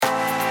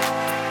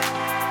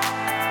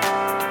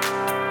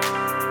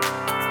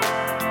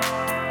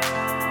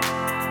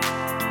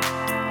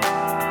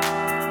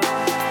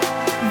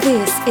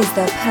This is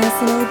the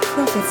Personal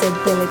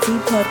Profitability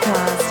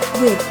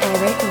Podcast with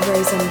Eric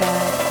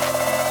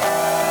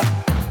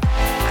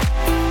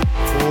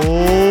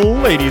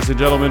Rosenberg. Ladies and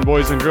gentlemen,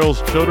 boys and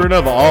girls, children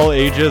of all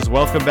ages,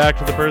 welcome back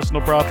to the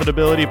Personal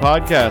Profitability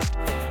Podcast.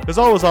 As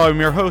always, I'm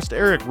your host,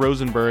 Eric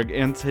Rosenberg,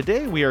 and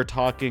today we are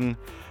talking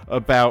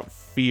about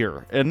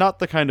fear. And not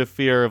the kind of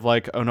fear of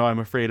like, oh no, I'm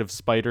afraid of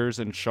spiders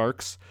and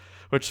sharks,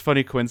 which,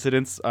 funny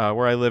coincidence,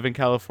 where I live in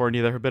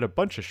California, there have been a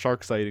bunch of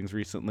shark sightings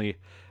recently,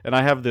 and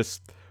I have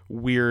this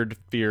weird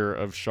fear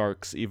of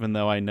sharks, even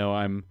though I know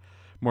I'm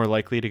more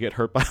likely to get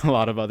hurt by a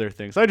lot of other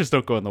things. I just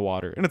don't go in the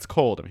water, and it's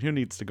cold. I mean, who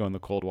needs to go in the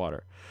cold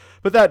water?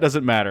 But that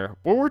doesn't matter.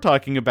 What we're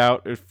talking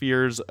about are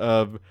fears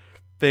of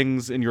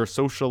things in your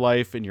social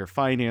life, in your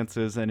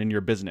finances, and in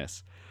your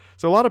business.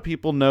 So a lot of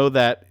people know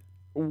that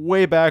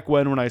way back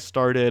when I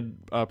started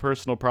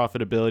Personal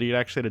Profitability, it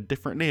actually had a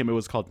different name. It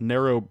was called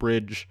Narrow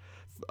Bridge,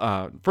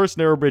 first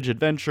Narrow Bridge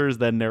Adventures,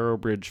 then Narrow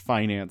Bridge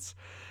Finance.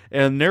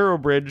 And Narrow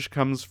Bridge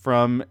comes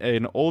from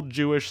an old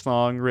Jewish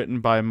song written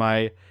by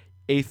my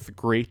 8th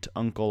great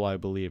uncle, I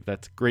believe.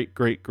 That's great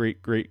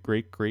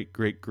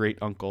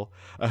uncle.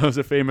 He was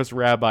a famous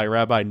rabbi,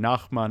 Rabbi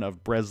Nachman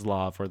of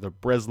Breslov, or the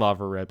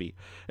Breslover Rebbe.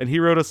 And he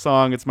wrote a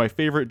song. It's my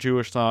favorite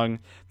Jewish song.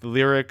 The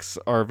lyrics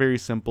are very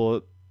simple.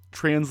 It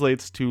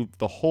translates to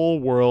the whole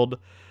world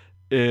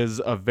is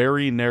a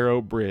very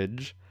narrow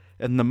bridge,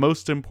 and the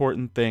most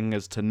important thing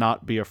is to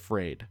not be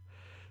afraid.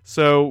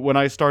 So when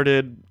I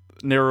started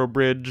Narrow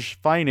Bridge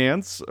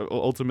Finance,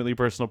 ultimately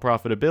Personal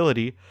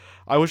Profitability,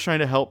 I was trying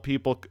to help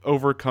people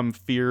overcome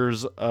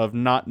fears of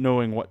not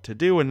knowing what to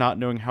do and not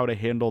knowing how to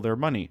handle their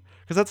money.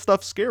 Because that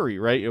stuff's scary,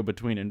 right?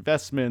 Between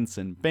investments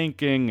and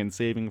banking and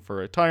saving for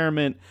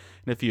retirement,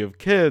 and if you have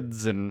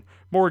kids and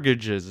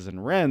mortgages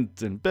and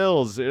rent and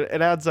bills,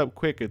 it adds up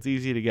quick. It's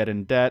easy to get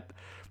in debt.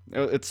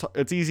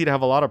 It's easy to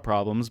have a lot of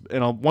problems.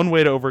 And one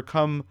way to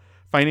overcome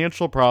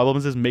financial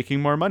problems is making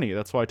more money.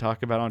 That's why I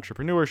talk about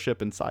entrepreneurship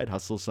and side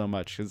hustles so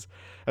much, because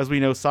as we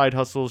know, side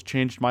hustles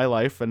changed my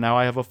life, and now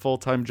I have a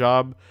full-time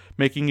job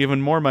making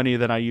even more money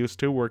than I used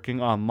to working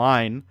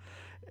online,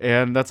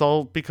 and that's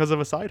all because of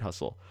a side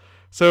hustle.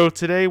 So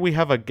today we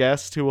have a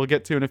guest who we'll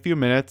get to in a few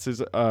minutes,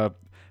 is a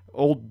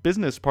old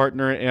business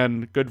partner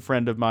and good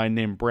friend of mine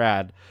named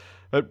Brad.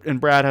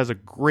 And Brad has a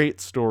great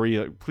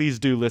story. Please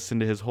do listen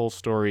to his whole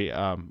story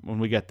when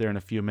we get there in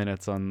a few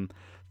minutes on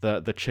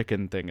the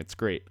chicken thing. It's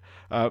great.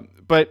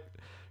 But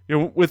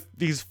with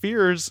these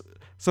fears,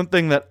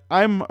 something that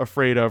I'm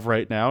afraid of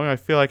right now, and I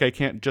feel like I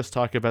can't just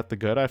talk about the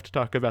good, I have to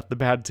talk about the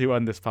bad too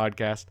on this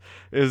podcast,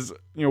 is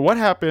what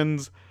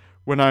happens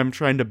when I'm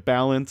trying to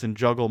balance and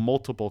juggle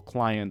multiple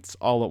clients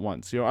all at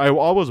once. I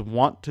always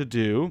want to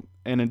do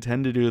and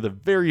intend to do the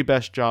very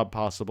best job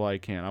possible I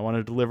can. I want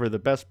to deliver the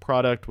best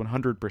product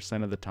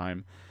 100% of the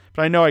time.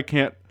 But I know I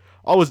can't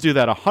always do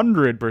that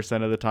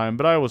 100% of the time,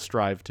 but I will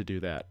strive to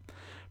do that.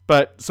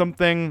 But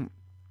something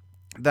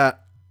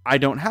that I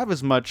don't have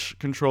as much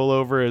control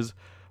over is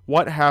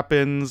what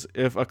happens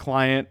if a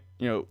client,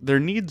 their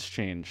needs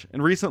change.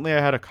 And recently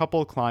I had a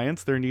couple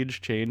clients, their needs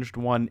changed.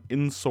 One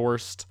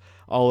insourced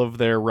all of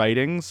their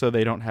writing, so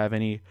they don't have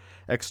any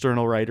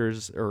external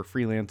writers or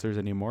freelancers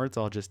anymore. It's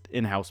all just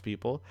in-house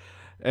people.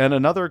 And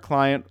another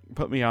client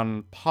put me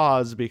on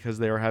pause because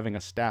they were having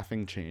a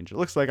staffing change. It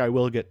looks like I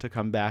will get to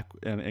come back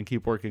and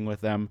keep working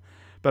with them.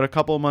 But a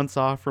couple months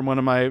off from one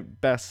of my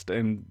best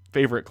and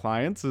favorite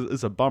clients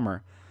is a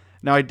bummer.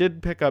 Now, I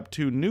did pick up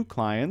 2 new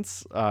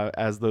clients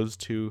as those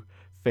 2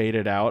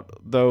 faded out,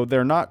 though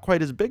they're not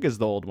quite as big as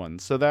the old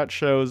ones. So that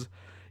shows,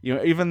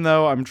 even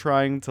though I'm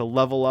trying to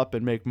level up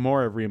and make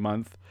more every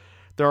month,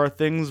 there are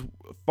things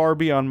far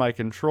beyond my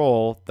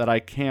control that I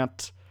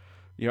can't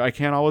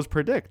always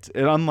predict.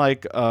 And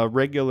unlike a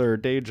regular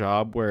day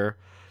job where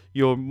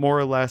you'll more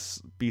or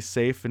less be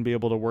safe and be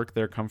able to work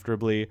there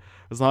comfortably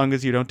as long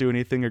as you don't do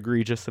anything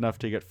egregious enough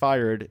to get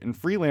fired. In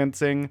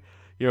freelancing,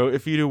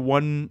 if you do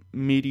one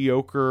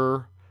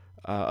mediocre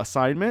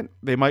assignment,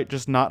 they might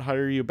just not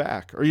hire you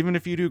back. Or even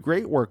if you do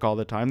great work all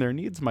the time, their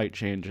needs might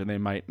change and they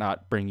might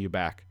not bring you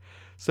back.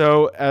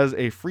 So as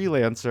a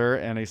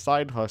freelancer and a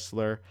side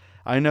hustler,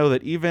 I know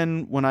that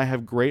even when I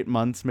have great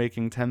months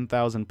making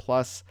 10,000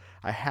 plus,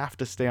 I have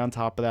to stay on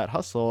top of that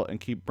hustle and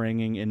keep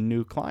bringing in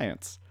new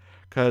clients.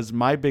 Because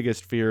my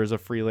biggest fear as a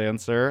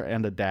freelancer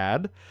and a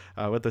dad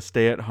with a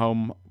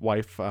stay-at-home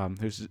wife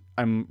who's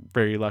I'm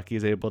very lucky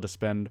is able to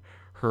spend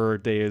her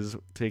days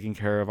taking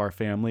care of our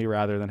family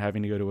rather than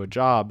having to go to a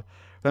job.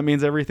 That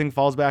means everything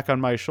falls back on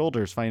my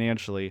shoulders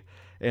financially.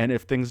 And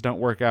if things don't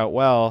work out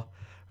well,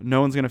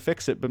 no one's going to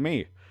fix it but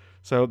me.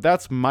 So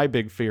that's my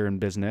big fear in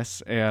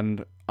business.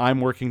 And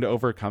I'm working to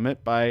overcome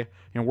it by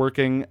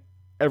working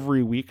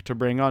every week to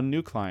bring on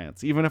new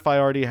clients. Even if I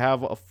already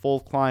have a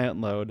full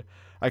client load,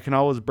 I can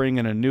always bring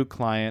in a new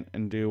client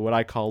and do what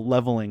I call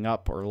leveling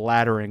up or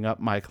laddering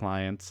up my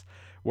clients,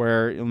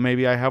 where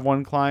maybe I have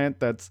one client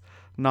that's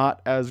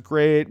not as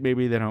great,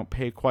 maybe they don't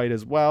pay quite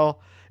as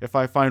well. If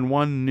I find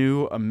one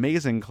new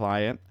amazing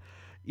client,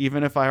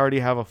 even if I already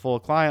have a full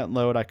client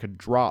load, I could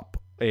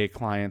drop a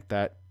client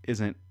that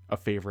isn't a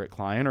favorite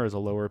client or as a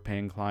lower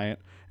paying client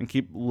and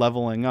keep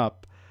leveling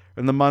up.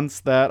 In the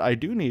months that I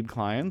do need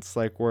clients,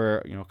 like where,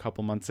 a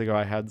couple months ago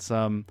I had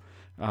some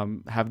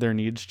have their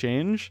needs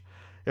change,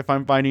 if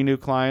I'm finding new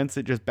clients,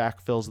 it just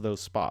backfills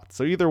those spots.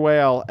 So either way,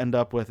 I'll end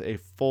up with a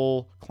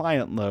full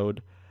client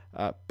load,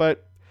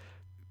 but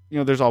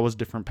there's always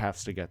different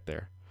paths to get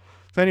there.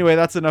 So anyway,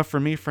 that's enough for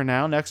me for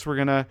now. Next, we're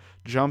going to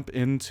jump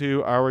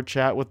into our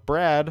chat with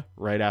Brad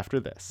right after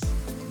this.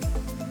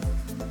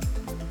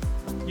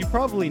 You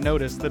probably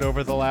noticed that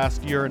over the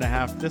last year and a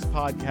half, this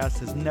podcast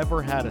has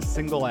never had a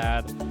single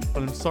ad,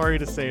 but I'm sorry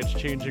to say it's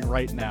changing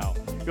right now.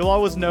 You'll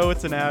always know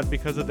it's an ad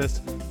because of this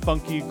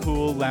funky,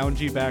 cool,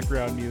 loungy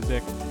background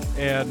music,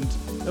 and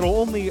it'll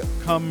only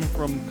come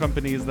from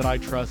companies that I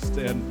trust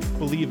and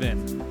believe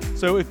in.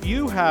 So if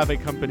you have a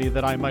company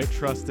that I might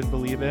trust and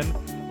believe in,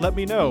 let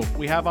me know.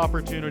 We have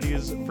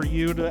opportunities for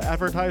you to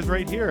advertise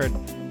right here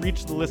and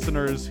reach the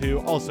listeners who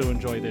also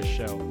enjoy this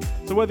show.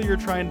 So whether you're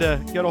trying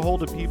to get a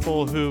hold of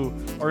people who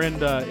are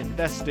into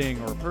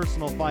investing or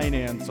personal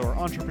finance or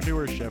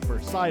entrepreneurship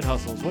or side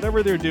hustles,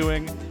 whatever they're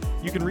doing,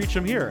 you can reach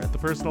them here at the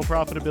Personal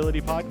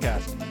Profitability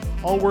Podcast.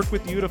 I'll work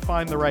with you to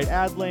find the right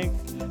ad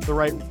length, the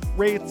right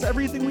rates,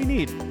 everything we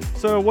need.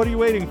 So what are you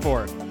waiting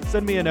for?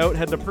 Send me a note,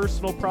 head to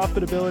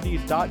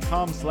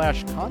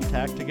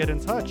personalprofitability.com/contact to get in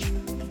touch.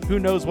 Who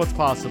knows what's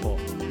possible?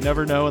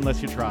 Never know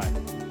unless you try.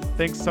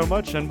 Thanks so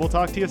much, and we'll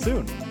talk to you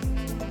soon.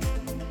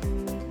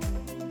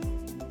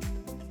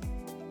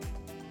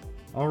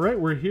 All right,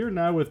 we're here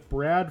now with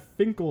Brad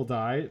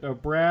Finkeldie. Now,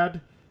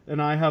 Brad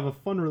and I have a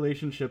fun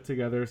relationship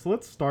together, so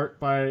let's start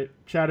by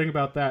chatting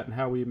about that and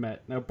how we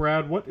met. Now,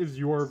 Brad, what is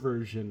your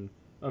version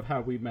of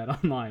how we met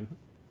online?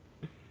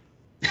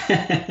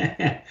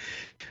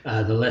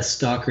 The less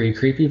stalkery,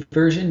 creepy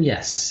version,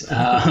 yes.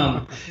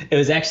 It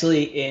was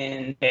actually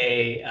in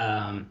a,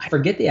 I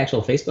forget the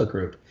actual Facebook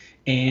group,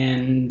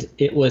 and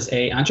it was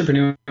a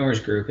entrepreneurs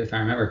group, if I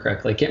remember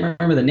correctly. I can't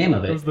remember the name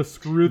of it. It was the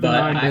Screw the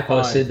 9 to 5. But I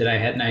posted that I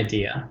had an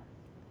idea.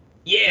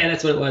 Yeah,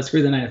 that's what it was,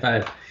 Screw the 9 to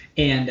 5.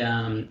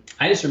 And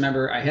I just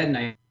remember I had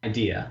an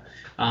idea.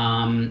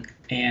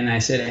 And I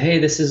said, hey,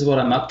 this is what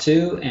I'm up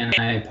to. And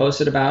I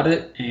posted about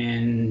it.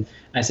 And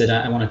I said,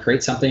 I want to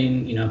create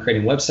something,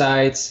 creating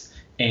websites.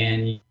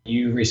 And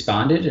you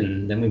responded.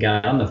 And then we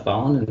got on the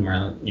phone and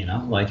we're,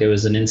 it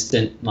was an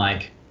instant,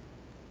 it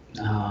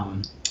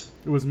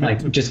was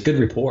just good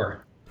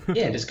rapport.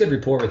 Yeah, just good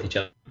rapport with each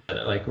other.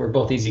 Like, we're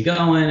both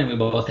easygoing and we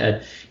both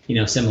had,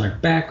 similar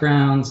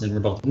backgrounds and we're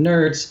both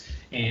nerds.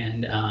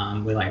 And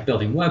we like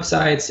building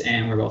websites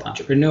and we're both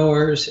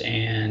entrepreneurs.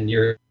 And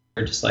you're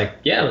just like,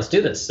 yeah, let's do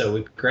this. So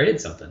we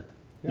created something.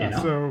 Yeah.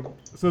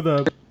 So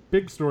the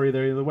big story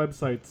there, the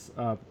website's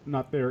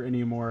not there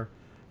anymore,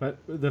 but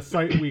the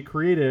site we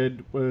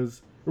created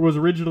was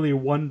originally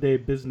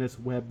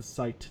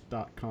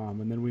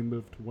onedaybusinesswebsite.com, and then we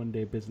moved to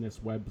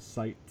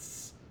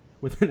onedaybusinesswebsites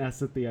with an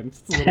S at the end.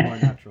 It's a little more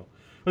natural.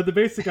 But the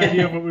basic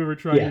idea of what we were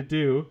trying to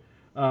do,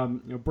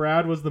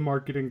 Brad was the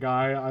marketing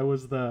guy. I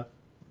was the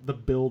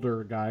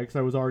builder guy because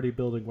I was already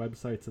building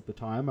websites at the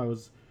time. I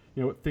was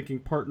thinking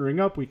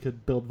partnering up, we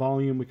could build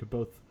volume, we could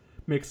both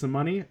make some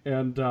money,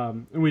 and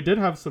we did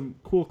have some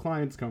cool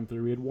clients come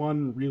through. We had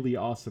one really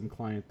awesome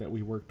client that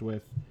we worked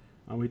with.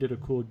 We did a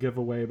cool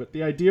giveaway, but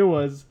the idea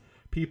was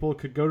people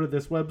could go to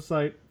this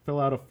website, fill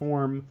out a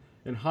form,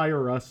 and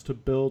hire us to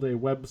build a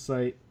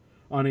website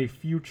on a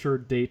future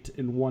date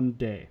in one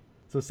day.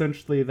 So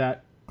essentially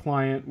that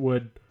client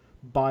would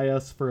buy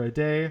us for a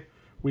day.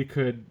 We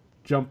could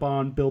jump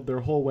on, build their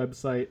whole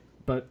website.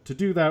 But to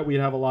do that, we'd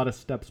have a lot of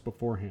steps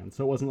beforehand.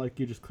 So it wasn't like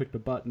you just clicked a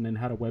button and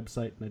had a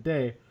website in a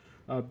day.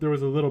 There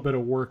was a little bit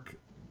of work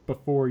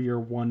before your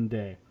one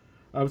day.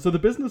 So the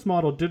business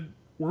model did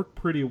work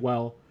pretty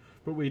well,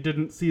 but we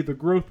didn't see the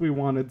growth we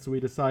wanted. So we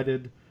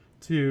decided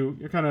to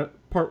kind of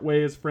part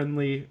ways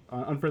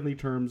on friendly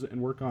terms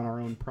and work on our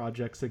own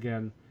projects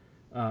again.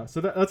 So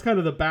that's kind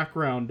of the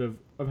background of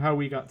how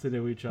we got to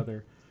know each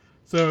other.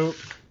 So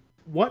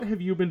what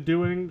have you been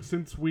doing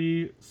since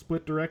we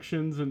split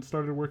directions and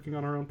started working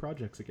on our own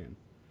projects again?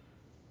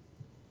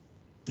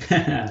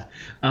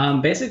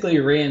 Basically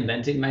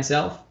reinventing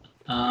myself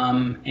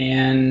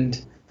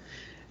and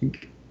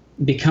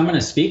becoming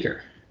a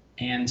speaker.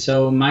 And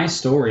so my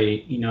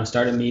story,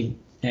 started me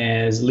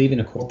as leaving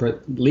the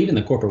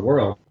corporate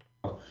world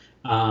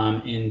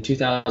in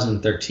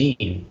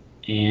 2013.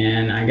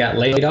 And I got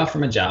laid off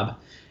from a job.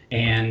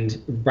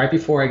 And right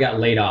before I got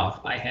laid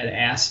off, I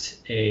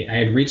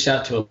had reached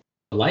out to a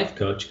life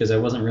coach because I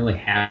wasn't really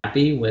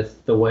happy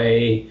with the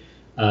way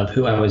of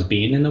who I was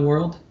being in the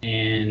world,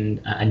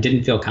 and I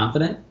didn't feel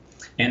confident.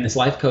 And this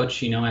life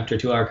coach, after a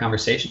 2-hour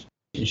conversation,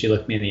 she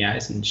looked me in the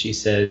eyes and she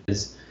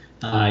says,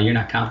 you're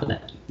not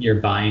confident.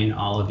 You're buying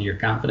all of your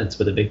confidence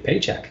with a big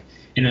paycheck.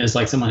 And it was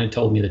like someone had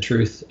told me the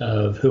truth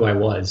of who I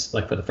was,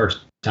 like, for the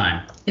first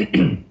time.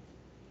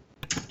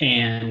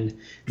 And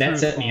that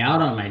set me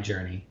out on my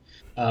journey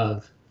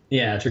of,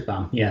 truth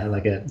bomb. Yeah,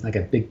 like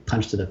a big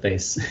punch to the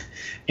face.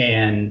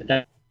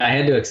 And I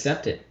had to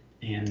accept it.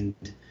 And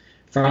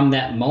from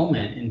that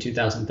moment in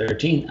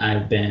 2013,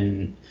 I've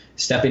been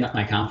stepping up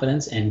my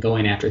confidence and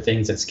going after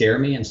things that scare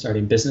me and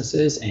starting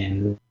businesses,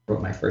 and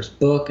wrote my first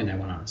book, and I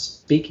went on a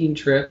speaking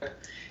trip.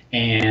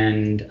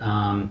 And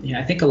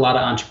I think a lot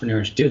of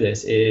entrepreneurs do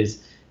this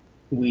is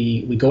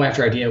we go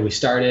after idea, we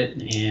start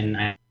it, and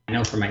I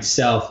know for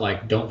myself,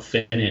 like, don't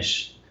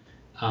finish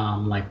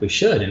like we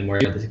should, and where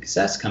the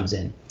success comes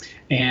in.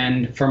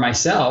 And for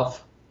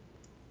myself,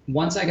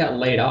 once I got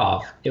laid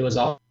off, it was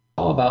all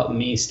about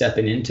me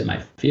stepping into my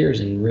fears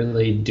and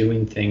really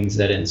doing things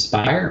that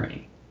inspire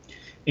me.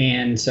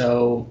 And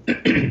so,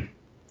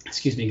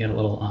 excuse me, got a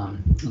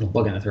little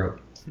bug in the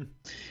throat.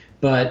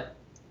 But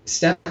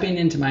stepping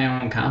into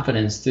my own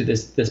confidence through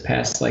this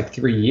past like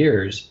 3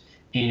 years,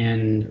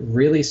 and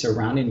really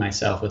surrounding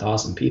myself with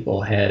awesome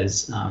people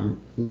has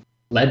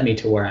led me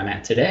to where I'm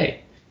at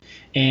today.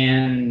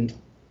 And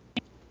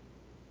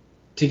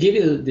to give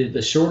you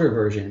the shorter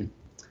version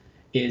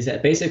is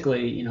that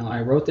basically,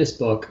 I wrote this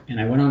book and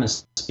I went on a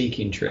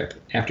speaking trip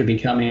after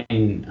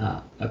becoming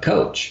a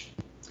coach.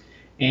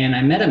 And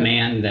I met a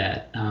man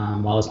that,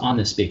 while I was on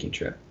this speaking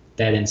trip,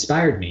 that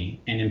inspired me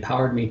and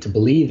empowered me to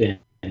believe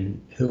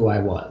in who I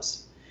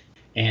was,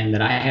 and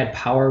that I had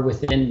power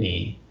within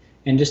me,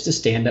 and just to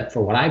stand up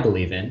for what I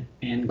believe in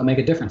and go make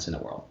a difference in the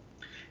world.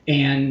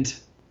 And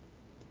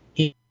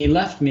he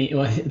left me,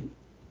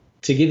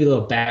 to give you a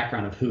little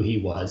background of who he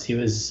was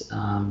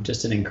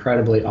just an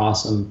incredibly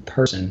awesome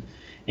person.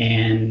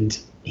 And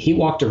he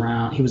walked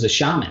around, he was a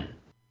shaman,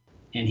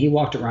 and he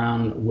walked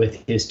around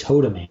with his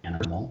totem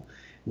animal,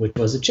 which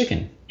was a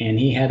chicken. And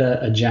he had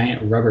a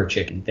giant rubber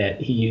chicken that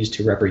he used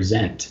to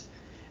represent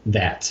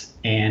that,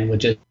 and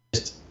would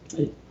just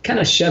kind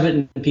of shove it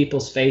in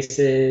people's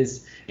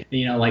faces,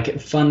 like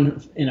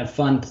in a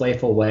fun,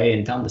 playful way,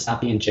 and tell them to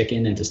stop being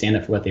chicken and to stand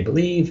up for what they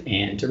believe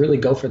and to really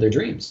go for their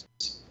dreams.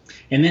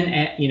 And then,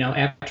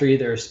 after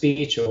either a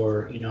speech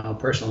or, a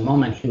personal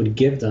moment, he would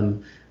give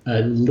them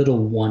a little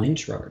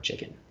 1-inch rubber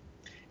chicken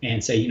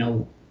and say,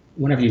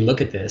 whenever you look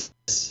at this,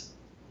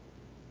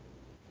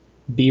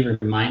 be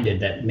reminded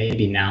that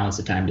maybe now is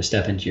the time to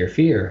step into your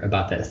fear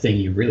about that thing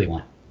you really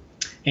want.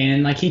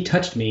 And like, he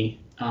touched me,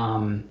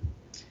 and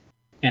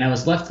I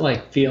was left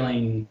like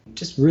feeling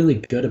just really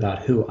good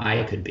about who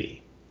I could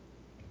be.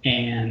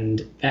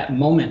 And that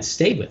moment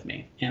stayed with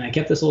me. And I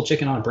kept this little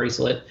chicken on a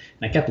bracelet,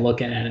 and I kept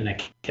looking at it, and I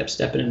kept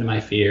stepping into my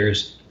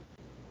fears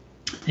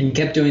and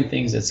kept doing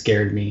things that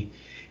scared me.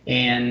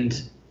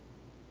 And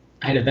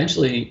I'd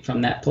eventually,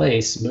 from that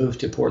place, moved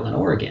to Portland,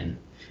 Oregon.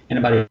 And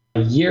about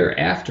a year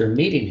after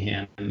meeting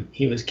him,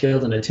 he was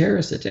killed in a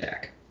terrorist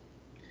attack.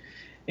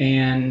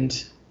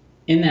 And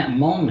in that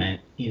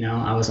moment,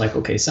 I was like,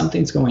 okay,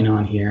 something's going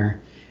on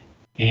here,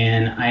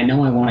 and I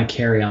know I want to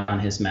carry on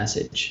his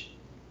message.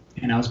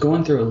 And I was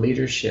going through a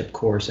leadership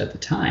course at the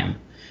time,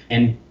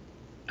 and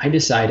I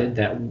decided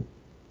that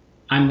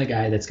I'm the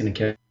guy that's going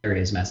to carry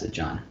his message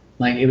on.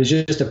 Like, it was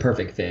just a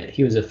perfect fit.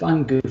 He was a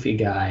fun, goofy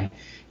guy.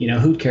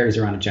 Who carries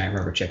around a giant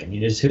rubber chicken? Who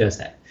does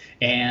that?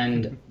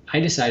 And I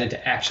decided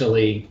to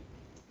actually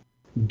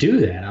do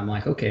that. I'm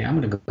like, okay, I'm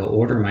going to go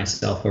order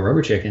myself a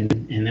rubber chicken,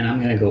 and then I'm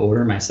going to go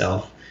order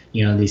myself,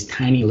 these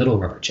tiny little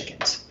rubber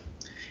chickens.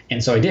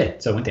 And so I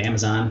did. So I went to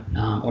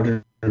Amazon,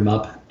 ordered them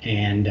up,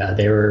 and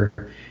they were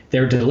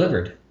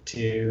delivered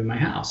to my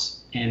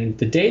house. And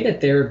the day that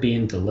they were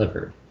being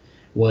delivered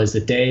was the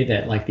day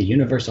that, like, the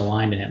universe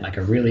aligned, and had like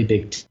a really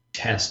big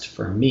test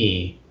for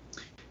me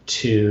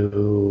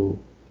to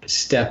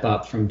step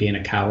up from being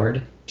a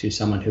coward to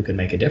someone who could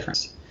make a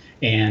difference.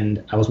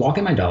 And I was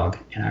walking my dog,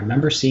 and I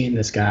remember seeing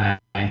this guy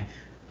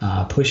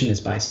pushing his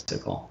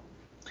bicycle.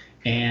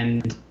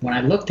 And when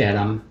I looked at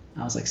him,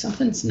 I was like,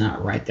 something's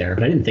not right there.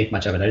 But I didn't think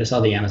much of it. I just saw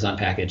the Amazon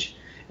package,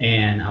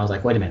 and I was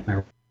like, wait a minute,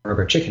 my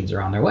rubber chickens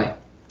are on their way.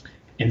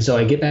 And so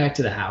I get back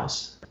to the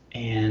house,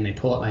 and I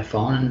pull up my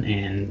phone,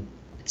 and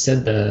it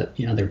said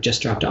they're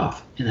just dropped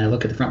off. And I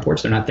look at the front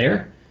porch, they're not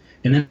there.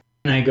 And then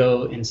I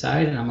go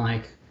inside, and I'm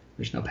like,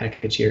 there's no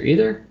package here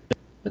either.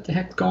 What the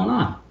heck's going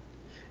on?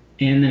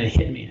 And then it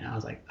hit me, and I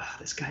was like, oh,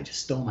 this guy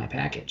just stole my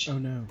package. Oh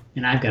no.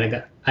 And I've got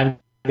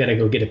to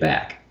go get it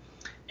back.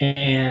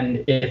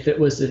 And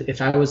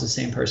if I was the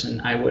same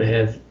person, I would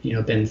have,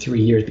 been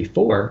 3 years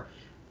before,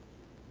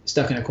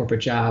 stuck in a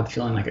corporate job,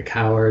 feeling like a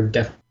coward,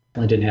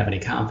 definitely didn't have any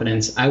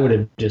confidence. I would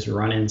have just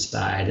run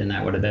inside, and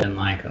I would have been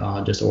like, oh,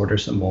 I'll just order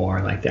some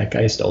more. Like, that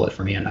guy stole it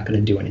from me. I'm not going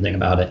to do anything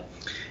about it.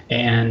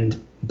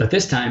 But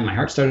this time my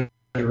heart started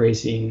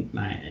racing,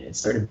 it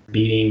started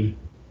beating,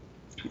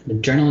 the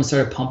adrenaline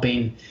started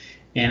pumping,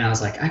 and I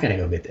was like, I got to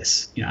go get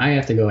this. I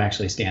have to go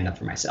actually stand up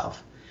for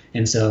myself.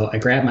 And so I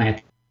grabbed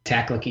my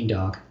attack-looking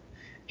dog,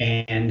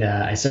 and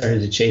I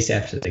started to chase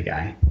after the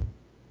guy.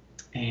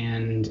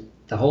 And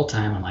the whole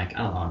time I'm like, I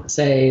don't know what to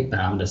say, but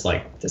I'm just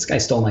like, this guy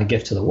stole my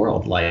gift to the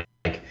world. Like,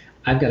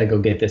 I've got to go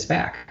get this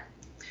back.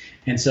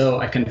 And so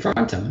I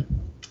confront him,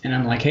 and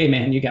I'm like, hey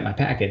man, you got my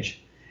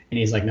package. And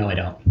he's like, no, I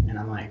don't. And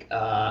I'm like,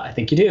 I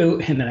think you do.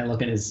 And then I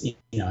look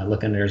I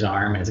look under his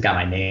arm, and it's got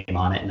my name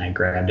on it, and I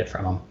grabbed it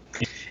from him.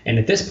 And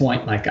at this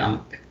point, like,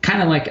 I'm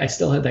kind of like, I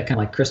still had that kind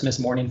of like Christmas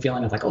morning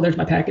feeling of like, oh, there's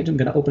my package, I'm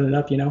going to open it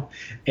up,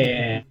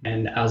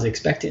 and I was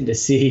expecting to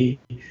see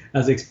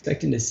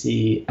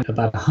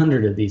about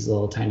 100 of these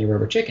little tiny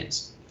rubber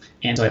chickens.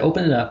 And so I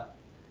open it up,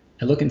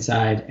 I look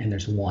inside, and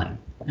there's one.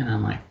 And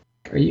I'm like,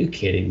 are you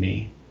kidding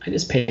me? I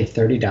just paid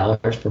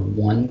 $30 for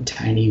one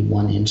tiny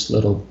 1-inch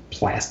little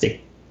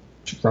plastic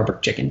rubber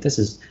chicken.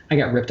 I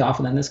got ripped off,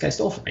 and then this guy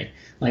stole from me.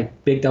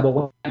 Like, big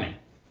double whammy.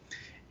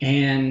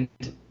 And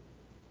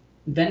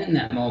then in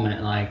that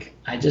moment, like,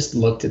 I just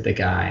looked at the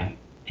guy,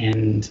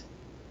 and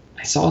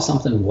I saw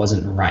something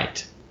wasn't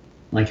right.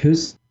 Like,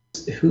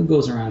 who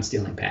goes around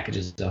stealing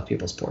packages off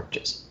people's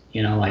porches?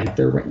 Like,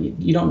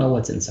 you don't know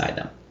what's inside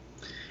them.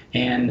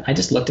 And I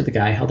just looked at the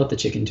guy, held up the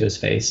chicken to his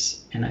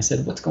face, and I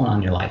said, what's going on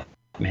in your life,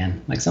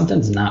 man? Like,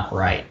 something's not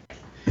right.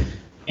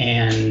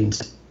 And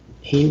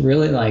he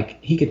really, like,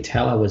 he could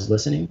tell I was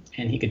listening,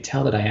 and he could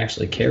tell that I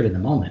actually cared in the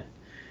moment.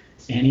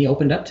 And he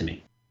opened up to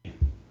me.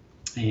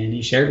 And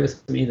he shared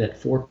with me that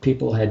 4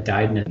 people had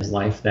died in his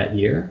life that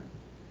year,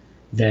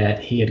 that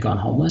he had gone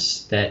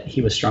homeless, that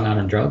he was strung out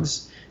on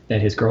drugs,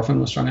 that his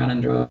girlfriend was strung out on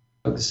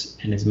drugs,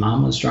 and his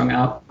mom was strung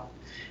out.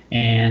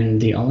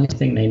 And the only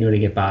thing they knew to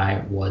get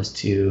by was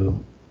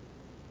to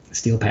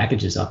steal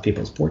packages off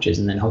people's porches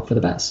and then hope for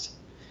the best.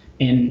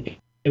 And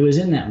it was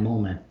in that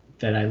moment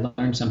that I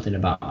learned something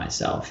about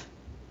myself.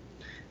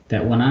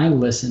 That when I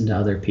listen to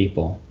other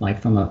people,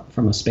 like from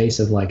a space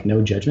of like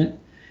no judgment,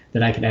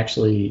 that I could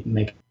actually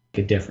make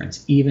a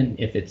difference, even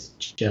if it's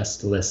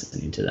just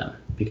listening to them,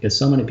 because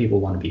so many people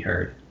want to be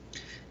heard,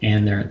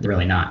 and they're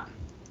really not.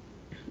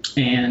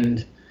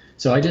 And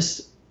so I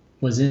just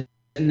was in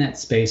that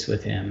space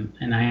with him,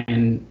 and I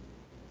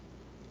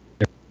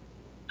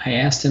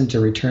asked him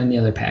to return the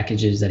other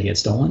packages that he had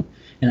stolen,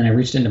 and then I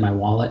reached into my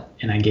wallet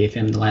and I gave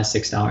him the last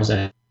 $6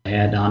 that I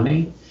had on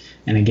me,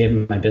 and I gave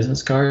him my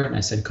business card, and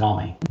I said, call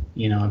me.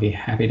 I'd be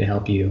happy to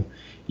help you,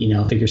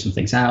 figure some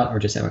things out, or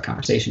just have a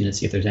conversation and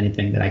see if there's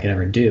anything that I could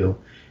ever do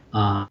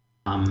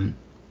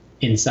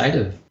inside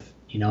of,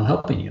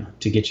 helping you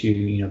to get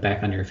you,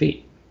 back on your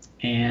feet.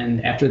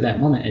 And after that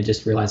moment, I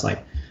just realized,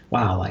 like,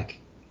 wow, like,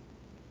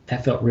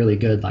 that felt really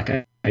good. Like,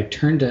 I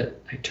turned a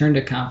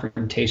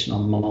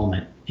confrontational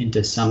moment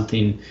into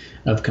something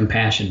of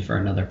compassion for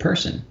another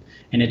person.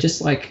 And it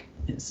just, like,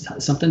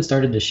 something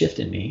started to shift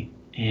in me.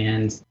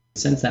 And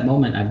since that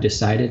moment, I've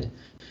decided,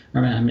 I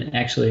want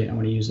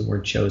to use the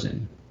word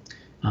chosen.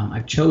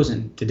 I've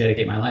chosen to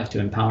dedicate my life to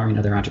empowering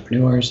other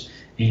entrepreneurs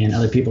and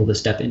other people to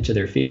step into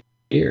their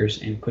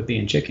fears and quit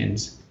being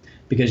chickens,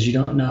 because you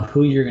don't know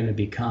who you're going to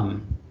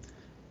become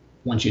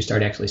once you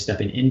start actually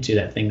stepping into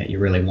that thing that you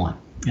really want.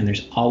 And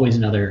there's always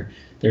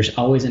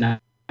an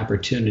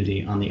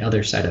opportunity on the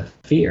other side of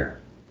fear.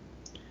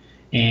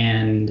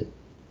 And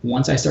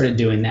once I started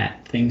doing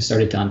that, things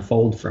started to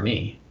unfold for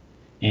me.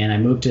 And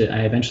I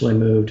eventually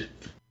moved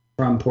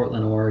from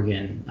Portland,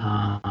 Oregon,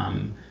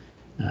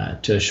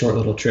 to a short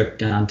little trip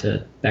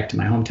back to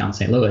my hometown,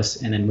 St.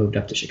 Louis, and then moved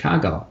up to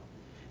Chicago.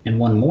 And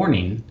one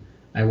morning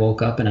I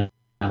woke up and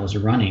I was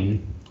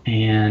running,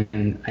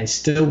 and I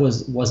still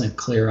wasn't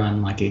clear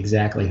on like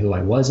exactly who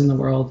I was in the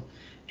world.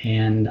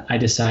 And I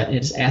just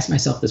asked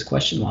myself this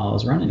question while I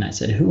was running. I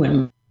said, who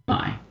am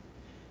I?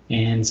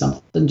 And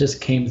something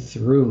just came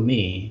through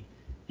me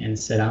and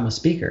said, I'm a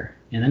speaker.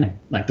 And then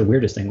like the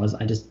weirdest thing was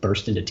I just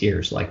burst into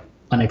tears, like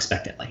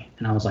unexpectedly.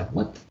 And I was like,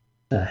 what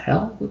the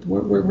hell?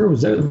 Where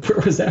was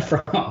that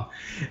from?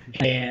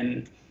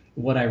 And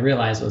what I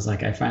realized was,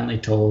 like, I finally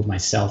told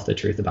myself the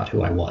truth about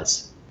who I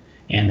was,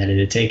 and that it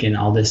had taken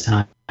all this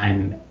time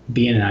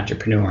being an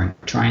entrepreneur and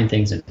trying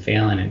things and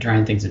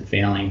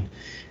failing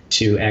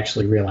to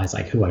actually realize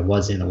like who I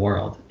was in the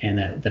world, and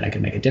that I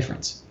could make a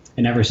difference.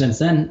 And ever since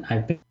then,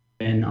 I've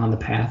been on the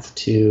path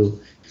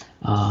to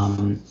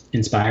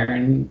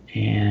inspiring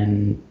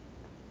and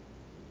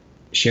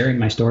sharing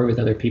my story with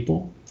other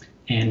people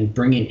and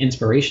bringing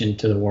inspiration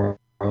to the world,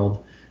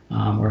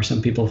 where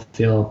some people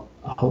feel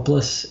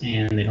hopeless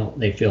and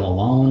they feel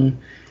alone.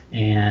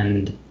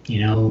 And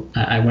when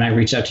I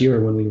reached out to you,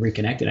 or when we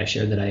reconnected, I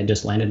shared that I had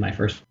just landed my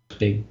first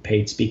big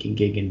paid speaking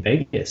gig in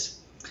Vegas,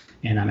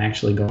 and I'm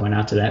actually going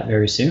out to that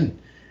very soon.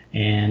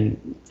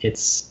 And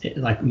it's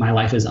like my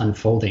life is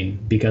unfolding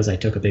because I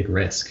took a big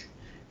risk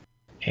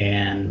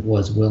and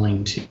was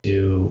willing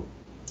to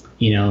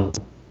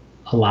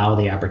allow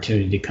the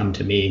opportunity to come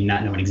to me,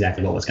 not knowing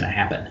exactly what was going to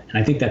happen. And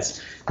I think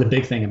that's the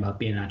big thing about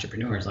being an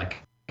entrepreneur, is like,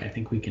 I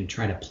think we can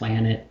try to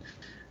plan it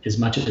as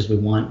much as we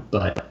want,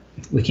 but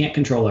we can't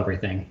control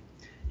everything.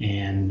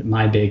 And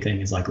my big thing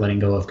is like letting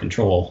go of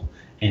control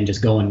and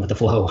just going with the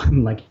flow.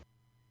 Like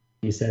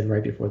you said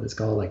right before this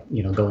call, like,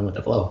 going with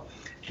the flow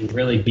and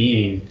really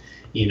being,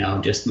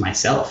 just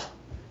myself,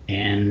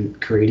 and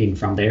creating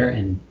from there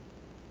and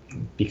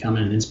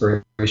becoming an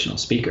inspirational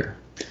speaker.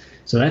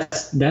 So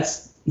that's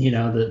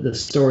the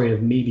story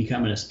of me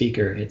becoming a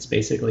speaker. It's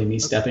basically me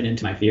stepping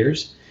into my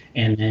fears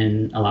and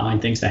then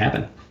allowing things to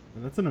happen.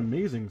 And that's an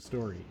amazing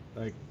story.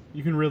 Like,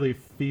 you can really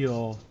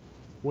feel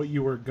what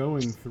you were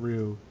going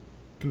through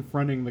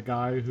confronting the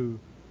guy who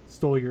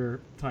stole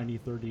your tiny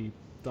 $30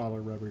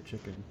 rubber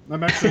chicken.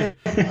 I'm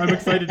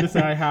excited to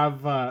say I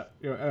have,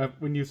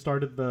 when you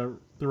started the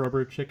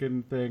rubber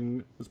chicken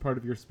thing as part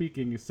of your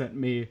speaking, you sent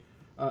me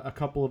a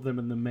couple of them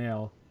in the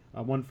mail.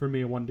 One for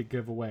me and one to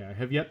give away. I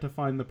have yet to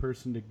find the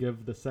person to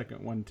give the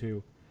second one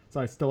to, so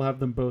I still have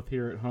them both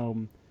here at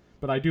home.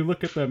 But I do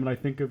look at them and I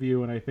think of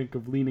you and I think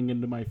of leaning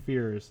into my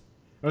fears.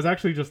 I was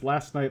actually just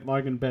last night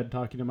lying in bed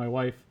talking to my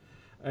wife,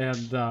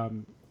 and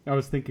I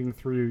was thinking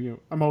through,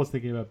 I'm always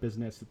thinking about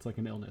business. It's like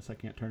an illness. I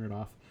can't turn it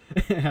off.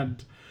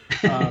 And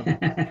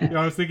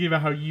I was thinking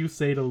about how you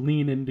say to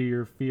lean into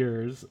your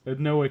fears.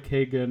 Noah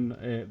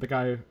Kagan, the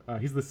guy,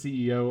 he's the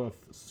CEO of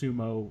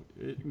Sumo,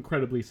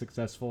 incredibly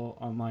successful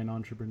online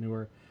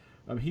entrepreneur.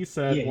 He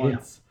said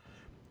once,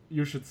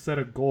 you should set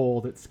a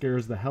goal that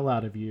scares the hell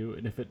out of you,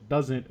 and if it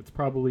doesn't, it's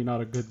probably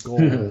not a good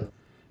goal.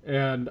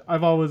 And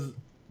I've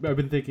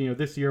been thinking,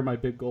 this year my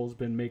big goal's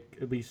been make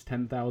at least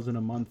 $10,000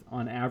 a month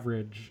on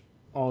average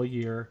all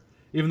year.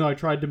 Even though I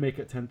tried to make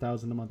it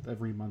 $10,000 a month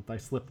every month, I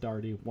slipped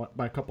already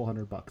by a couple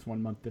 $100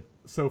 one month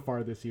so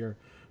far this year.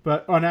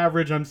 But on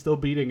average, I'm still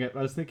beating it.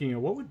 I was thinking,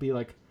 what would be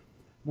like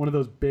one of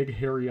those big,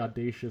 hairy,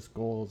 audacious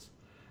goals?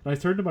 And I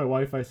turned to my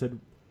wife. I said,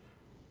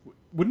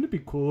 wouldn't it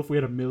be cool if we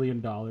had $1 million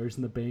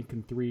in the bank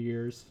in 3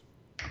 years?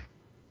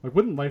 Like,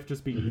 wouldn't life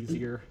just be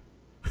easier?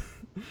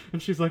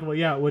 And she's like, well,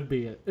 yeah, it would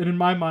be it. And in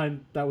my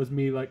mind, that was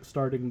me like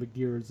starting the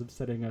gears of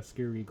setting a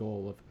scary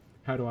goal of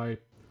how do I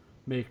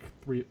make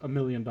 $1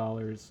 million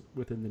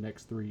within the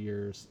next 3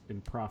 years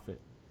in profit.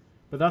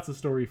 But that's a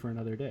story for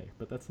another day.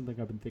 But that's something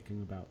I've been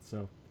thinking about.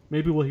 So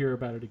maybe we'll hear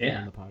about it again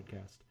on the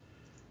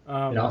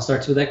podcast. It all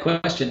starts with that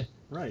question.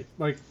 Right.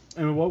 Like,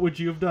 I mean, what would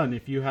you have done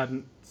if you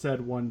hadn't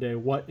said one day,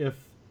 what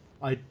if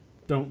I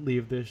don't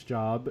leave this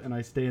job and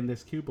I stay in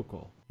this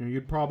cubicle?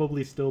 You'd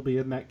probably still be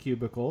in that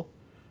cubicle,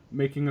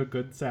 making a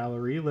good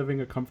salary,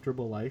 living a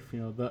comfortable life,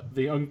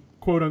 the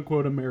quote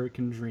unquote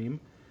American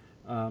dream.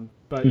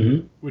 But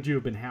would you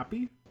have been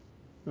happy?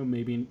 Well,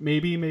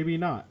 maybe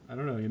not. I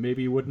don't know.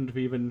 Maybe you wouldn't have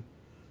even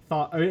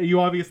thought. I mean, you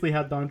obviously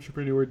had the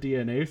entrepreneur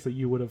DNA, so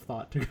you would have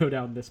thought to go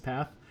down this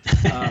path.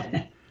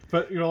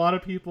 But a lot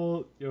of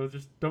people,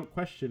 just don't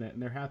question it,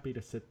 and they're happy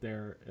to sit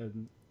there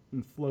and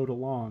float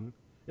along,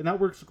 and that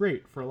works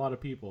great for a lot of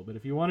people. But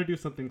if you want to do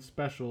something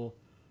special,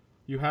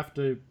 you have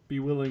to be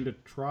willing to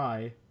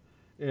try.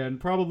 And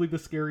probably the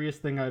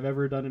scariest thing I've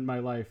ever done in my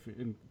life,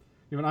 and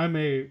I'm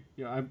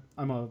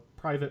a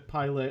private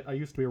pilot. I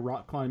used to be a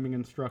rock climbing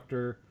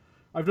instructor.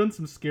 I've done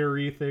some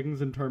scary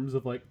things in terms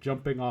of like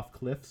jumping off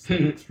cliffs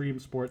and extreme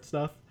sports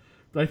stuff.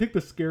 But I think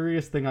the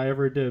scariest thing I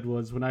ever did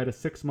was when I had a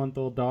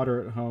 6-month-old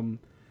daughter at home.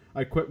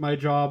 I quit my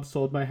job,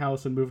 sold my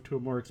house, and moved to a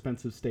more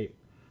expensive state.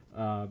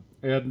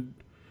 And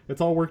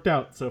it's all worked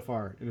out so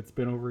far, and it's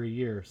been over a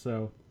year.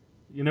 So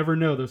you never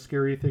know. Those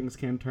scary things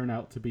can turn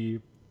out to be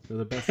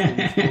the best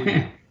things for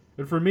you.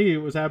 And for me, it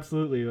was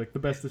absolutely like the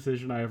best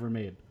decision I ever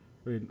made.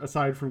 I mean,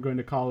 aside from going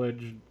to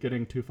college,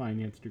 getting 2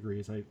 finance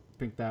degrees, I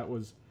think that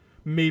was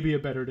maybe a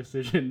better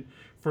decision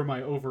for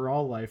my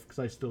overall life because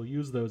I still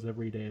use those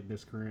every day in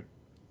this current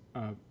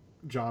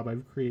job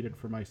I've created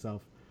for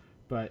myself.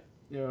 But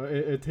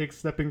it takes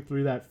stepping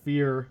through that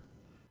fear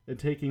and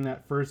taking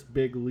that first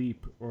big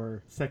leap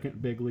or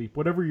second big leap,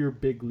 whatever your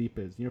big leap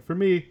is. For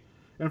me,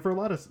 and for a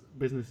lot of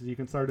businesses, you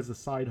can start as a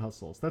side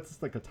hustle. So that's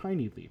just like a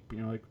tiny leap.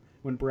 Like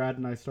when Brad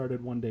and I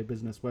started One Day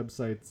Business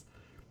websites,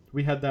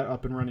 we had that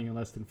up and running in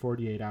less than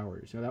 48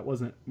 hours. That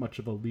wasn't much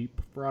of a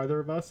leap for either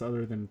of us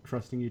other than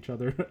trusting each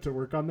other to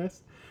work on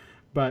this.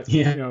 But,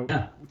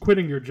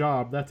 quitting your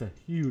job, that's a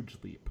huge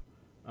leap.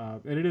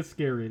 And it is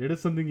scary. And it is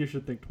something you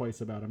should think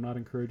twice about. I'm not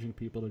encouraging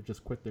people to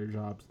just quit their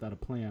jobs without a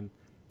plan.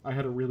 I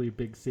had a really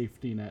big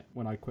safety net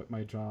when I quit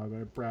my job.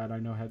 Brad, I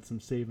know, had some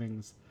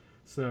savings.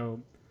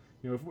 So,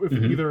 if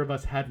either of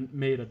us hadn't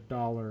made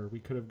 $1, we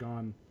could have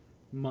gone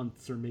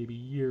months or maybe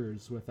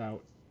years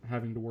without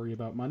having to worry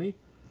about money.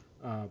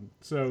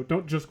 So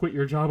don't just quit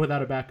your job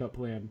without a backup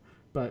plan.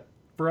 But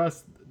for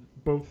us,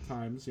 both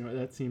times,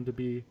 that seemed to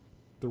be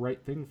the right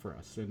thing for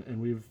us.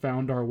 And we've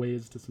found our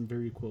ways to some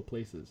very cool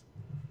places.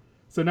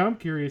 So now I'm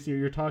curious,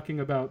 you're talking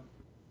about,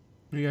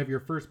 you have your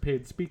first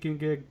paid speaking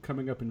gig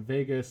coming up in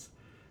Vegas.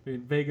 I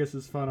mean, Vegas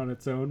is fun on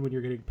its own when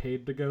you're getting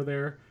paid to go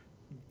there,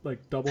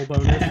 like double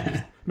bonus.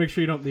 Just make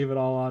sure you don't leave it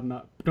all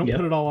on, put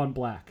it all on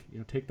black.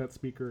 Take that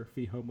speaker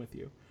fee home with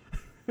you.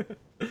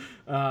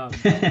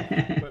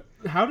 But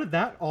how did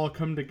that all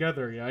come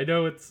together? I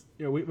know it's,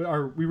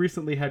 we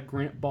recently had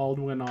Grant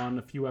Baldwin on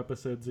a few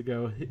episodes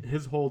ago.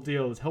 His whole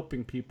deal is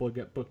helping people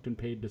get booked and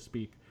paid to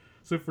speak.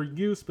 So for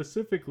you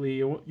specifically,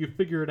 you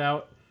figured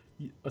out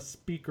a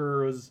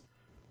speaker is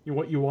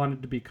what you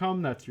wanted to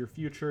become. That's your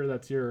future.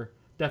 That's your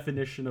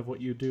definition of what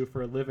you do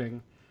for a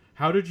living.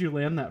 How did you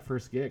land that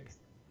first gig?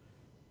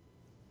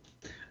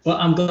 Well,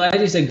 I'm glad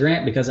you said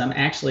Grant because I'm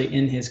actually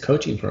in his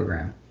coaching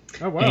program.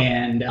 Oh, wow.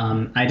 And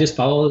I just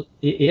followed.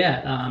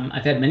 Yeah,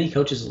 I've had many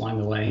coaches along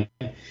the way,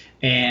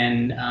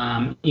 and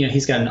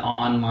he's got an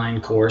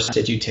online course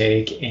that you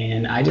take,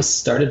 and I just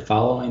started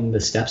following the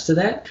steps to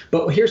that.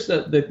 But here's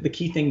the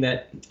key thing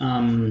that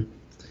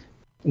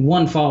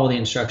one, follow the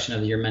instruction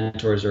of your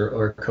mentors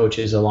or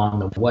coaches along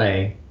the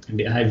way.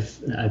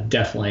 I've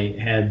definitely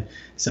had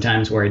some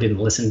times where I didn't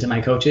listen to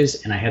my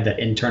coaches, and I had that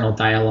internal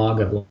dialogue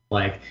of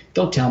like,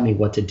 don't tell me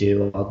what to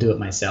do, I'll do it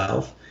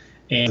myself.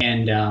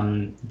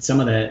 And some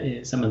of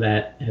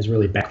that has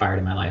really backfired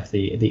in my life.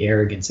 The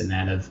arrogance in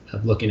that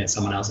of looking at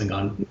someone else and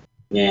going,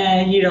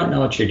 yeah, you don't know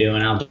what you're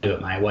doing, I'll do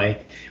it my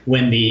way,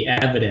 when the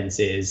evidence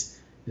is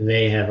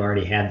they have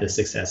already had the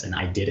success and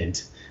I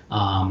didn't.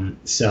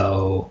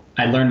 So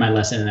I learned my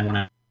lesson, and then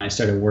when I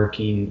started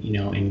working,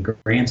 in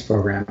Grant's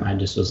program, I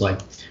just was like,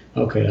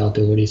 okay, I'll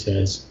do what he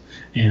says,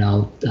 and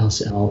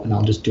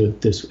I'll just do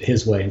it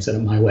his way instead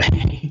of my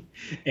way.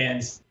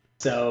 And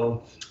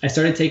so I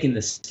started taking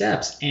the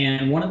steps,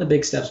 and one of the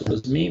big steps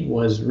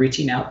was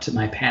reaching out to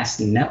my past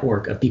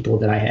network of people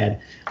that I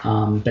had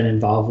been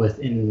involved with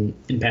in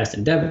past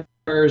endeavors,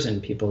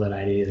 and people that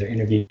I'd either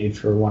interviewed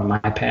for one of my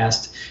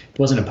past, it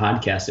wasn't a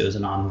podcast, it was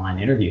an online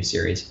interview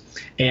series,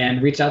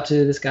 and reached out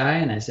to this guy,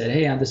 and I said,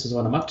 hey, this is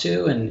what I'm up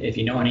to, and if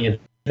you know any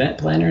event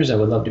planners, I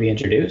would love to be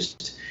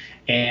introduced.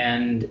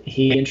 And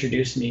he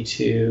introduced me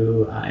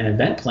to an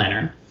event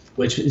planner,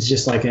 which is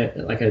just like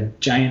a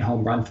giant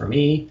home run for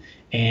me.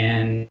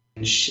 And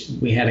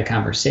we had a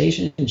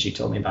conversation, and she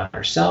told me about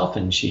herself,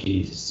 and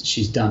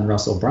she's done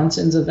Russell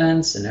Brunson's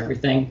events and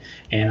everything.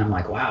 And I'm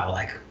like, wow,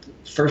 like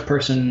first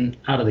person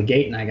out of the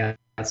gate, and I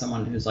got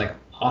someone who's like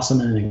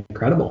awesome and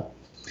incredible.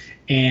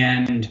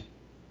 And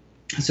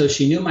so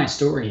she knew my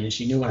story, and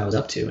she knew what I was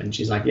up to, and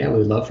she's like, yeah, we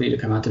would love for you to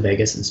come out to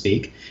Vegas and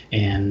speak.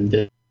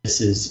 And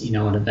this is,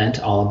 an event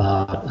all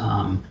about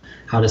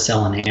how to sell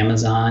on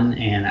Amazon,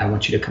 and I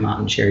want you to come out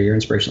and share your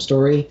inspirational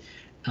story.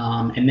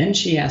 And then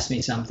she asked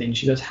me something.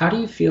 She goes, how do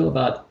you feel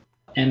about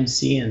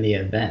emceeing the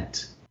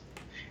event?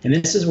 And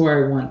this is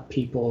where I want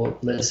people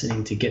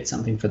listening to get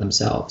something for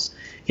themselves.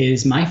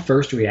 Is my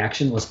first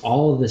reaction was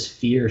all of this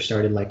fear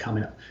started like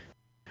coming up.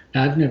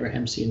 I've never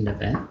emceed an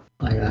event.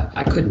 Like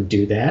I couldn't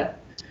do that.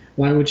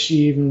 Why would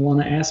she even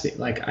want to ask me?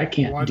 Like I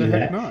can't do that. Why the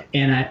heck not?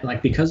 And I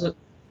like because of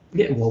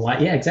why?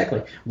 Yeah,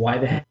 exactly. Why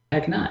the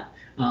heck not?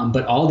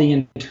 But all the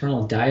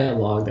internal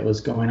dialogue that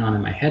was going on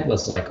in my head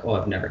was like, oh,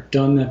 I've never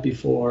done that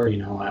before. I'm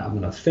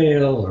going to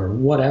fail or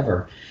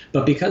whatever.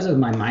 But because of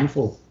my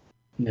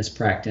mindfulness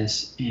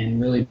practice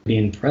and really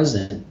being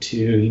present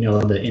to,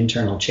 the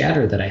internal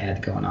chatter that I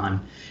had going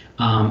on,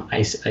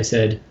 I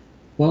said,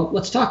 well,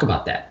 let's talk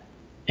about that.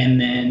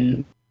 And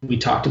then we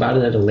talked about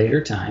it at a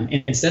later time.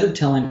 And instead of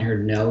telling her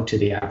no to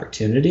the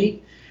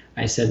opportunity,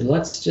 I said,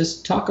 let's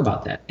just talk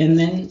about that. And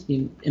then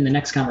in the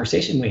next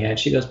conversation we had,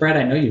 she goes, Brad,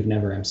 I know you've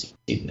never emceed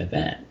an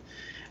event,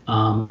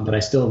 but I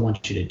still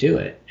want you to do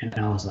it. And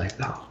I was like,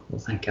 oh, well,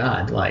 thank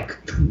God. Like,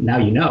 now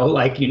you know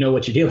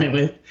what you're dealing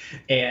with.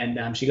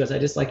 And she goes, I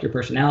just like your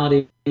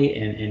personality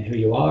and who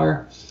you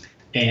are.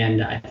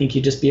 And I think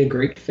you'd just be a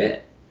great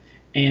fit.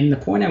 And the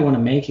point I want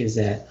to make is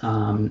that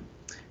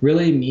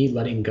really me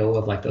letting go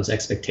of like those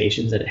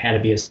expectations that it had to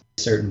be a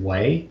certain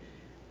way,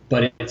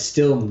 but it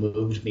still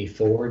moved me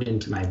forward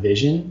into my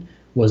vision,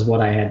 was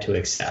what I had to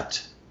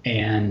accept.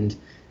 And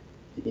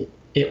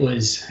it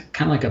was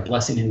kind of like a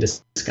blessing in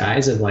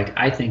disguise of like,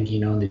 I think,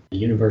 the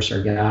universe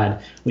or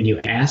God, when you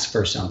ask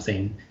for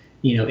something,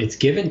 it's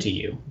given to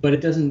you, but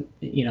it doesn't,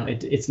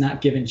 it's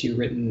not given to you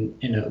written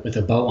with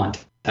a bow on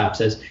top,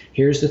 says,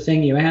 here's the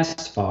thing you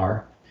asked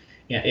for.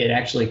 It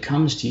actually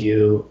comes to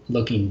you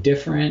looking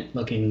different,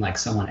 looking like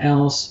someone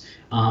else.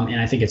 And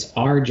I think it's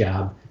our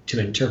job to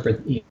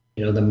interpret,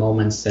 the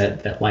moments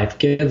that life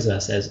gives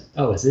us as,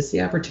 oh, is this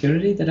the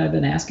opportunity that I've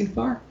been asking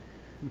for?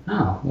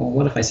 Oh, well,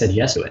 what if I said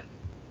yes to it?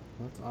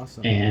 That's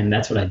awesome. And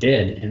that's what I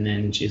did. And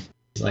then she's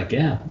like,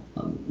 yeah,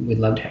 we'd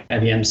love to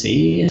have you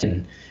MC.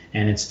 And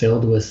it's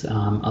filled with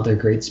other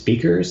great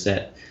speakers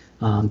that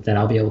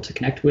I'll be able to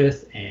connect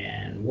with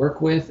and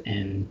work with,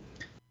 and,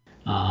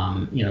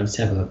 just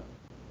have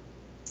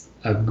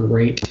a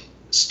great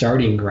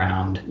starting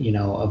ground,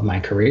 of my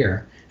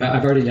career.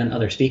 I've already done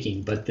other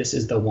speaking, but this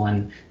is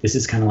kind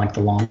of like the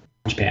launch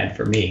pad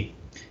for me.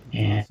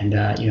 And,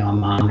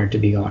 I'm honored to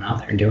be going out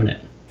there and doing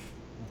it.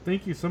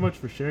 Thank you so much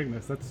for sharing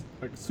this. That's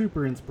like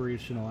super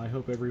inspirational. I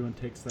hope everyone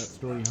takes that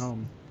story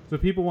home. So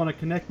if people want to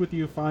connect with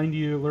you, find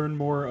you, learn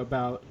more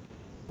about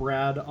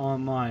Brad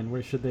online,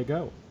 where should they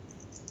go?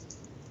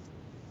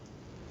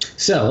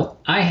 So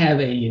I have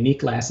a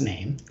unique last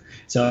name.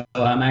 So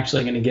I'm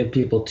actually going to give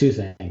people two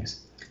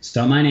things.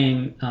 So my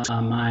name,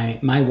 my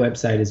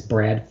website is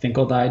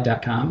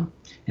bradfinkeldye.com,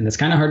 and it's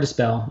kind of hard to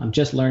spell. I'm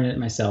just learning it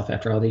myself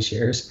after all these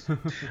years.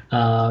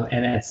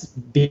 And that's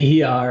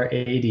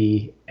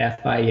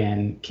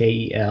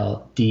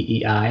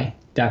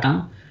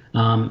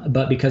BRADFINKELDEI.com.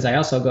 But because I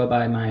also go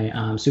by my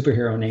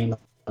superhero name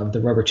of the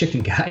Rubber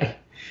Chicken Guy,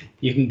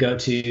 you can go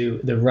to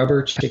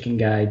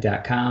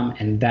therubberchickenguy.com,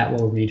 and that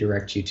will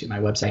redirect you to my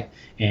website,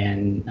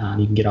 and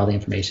you can get all the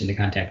information to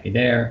contact me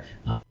there.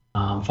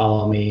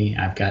 follow me.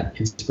 I've got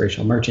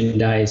inspirational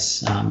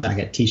merchandise. I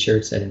got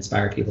T-shirts that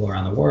inspire people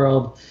around the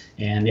world,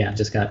 and yeah,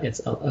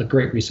 it's a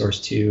great resource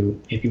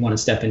if you want to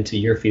step into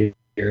your future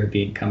of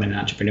becoming an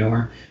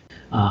entrepreneur.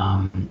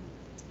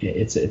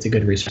 It's a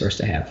good resource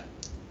to have.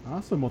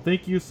 Awesome. Well,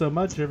 thank you so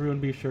much. Everyone,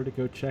 be sure to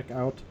go check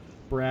out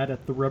Brad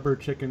at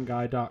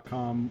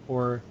therubberchickenguy.com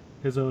or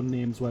his own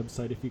name's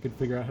website if you can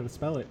figure out how to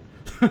spell it.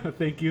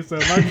 Thank you so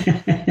much.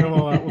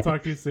 We'll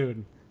talk to you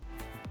soon.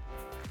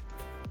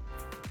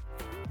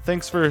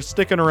 Thanks for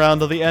sticking around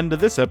to the end of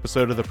this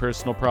episode of the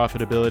Personal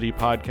Profitability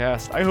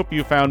Podcast. I hope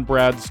you found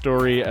Brad's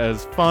story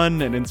as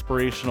fun and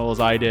inspirational as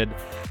I did.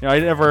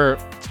 I never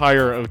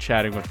tire of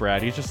chatting with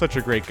Brad. He's just such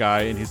a great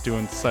guy, and he's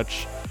doing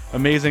such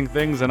amazing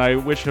things, and I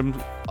wish him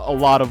a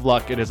lot of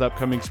luck at his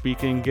upcoming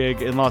speaking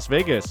gig in Las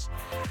Vegas.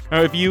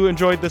 Now, if you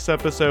enjoyed this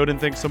episode and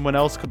think someone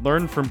else could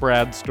learn from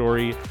Brad's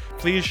story,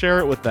 please share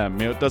it with them.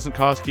 It doesn't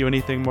cost you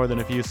anything more than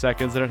a few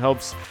seconds, and it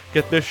helps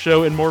get this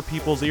show in more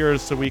people's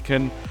ears so we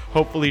can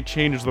hopefully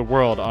change the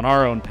world on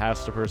our own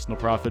path to personal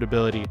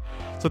profitability.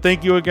 So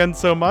thank you again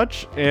so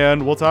much,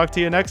 and we'll talk to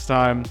you next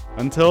time.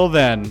 Until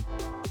then,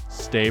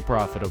 stay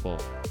profitable.